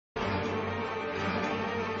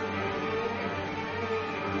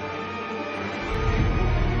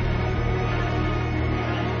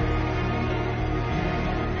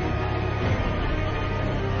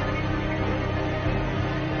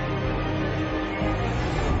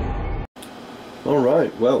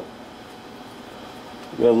Alright, well,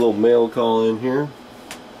 got a little mail call in here.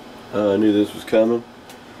 I knew this was coming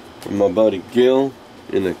from my buddy Gil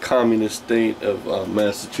in the communist state of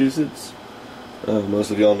Massachusetts.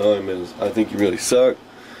 Most of y'all know him as I Think You Really Suck.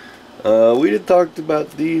 We had talked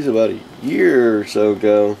about these about a year or so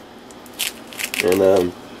ago,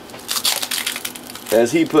 and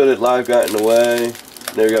as he put it, life got in the way.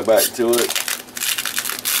 Never got back to it.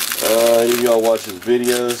 Any of y'all watch his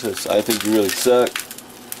videos? I Think You Really Suck.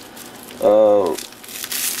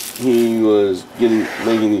 He was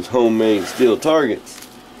making these homemade steel targets,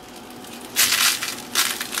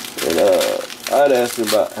 and I'd asked him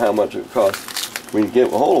about how much it would cost for me to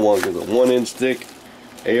get a hold of one, because a 1-inch thick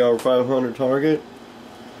AR 500 target,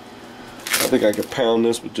 I think I could pound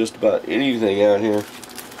this with just about anything out here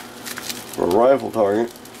for a rifle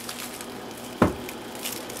target.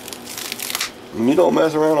 And you don't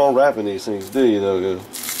mess around on wrapping these things, do you, though?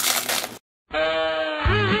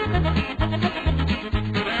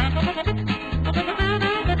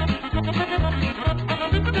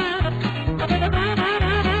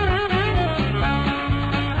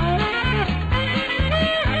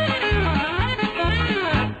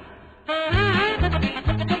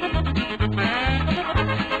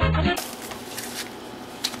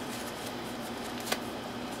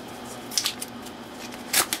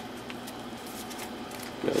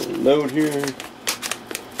 Got a note here.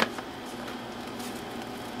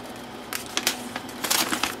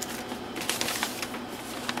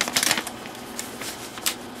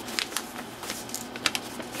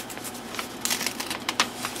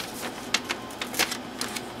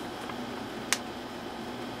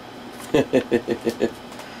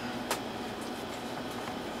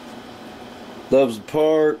 Loves the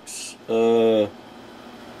parks.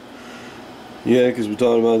 Yeah, because we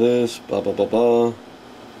talked about this. Blah blah blah blah.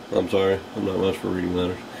 I'm sorry, I'm not much for reading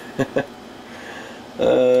letters.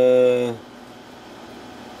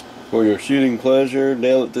 For your shooting pleasure,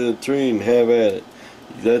 nail it to the tree and have at it.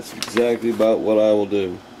 That's exactly about what I will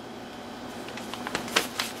do.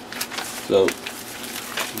 So,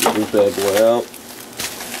 get this bad boy out.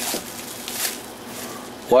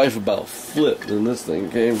 Wife about flipped when this thing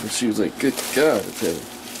came, because she was like, good God, it's heavy.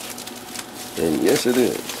 And yes, it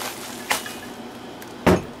is.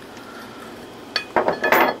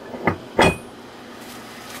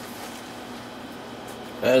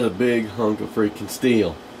 That's a big hunk of freaking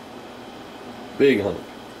steel. Big hunk.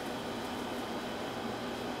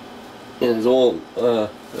 And as old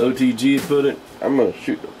OTG put it, I'm going to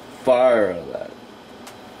shoot the fire out of that.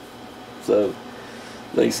 So,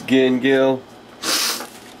 thanks again, Gil.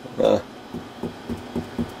 What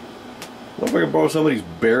if I can borrow somebody's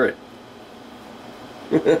Barrett?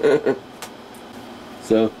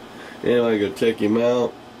 So, anyway, go check him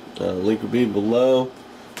out. Link will be below.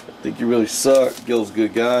 I Think You Really Suck. Gil's a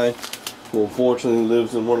good guy, who unfortunately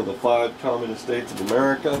lives in one of the 5 communist states of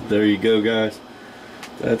America. There you go, guys.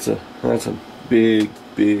 That's a big,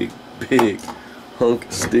 big, big hunk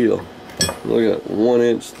of steel. Look at that,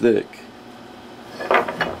 1-inch thick.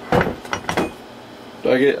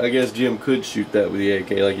 I guess Jim could shoot that with the AK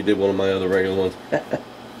like he did one of my other regular ones.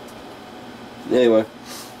 Anyway,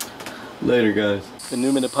 later, guys. In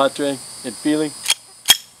numine Patre et Filii,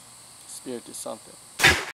 Spiritus Sancto.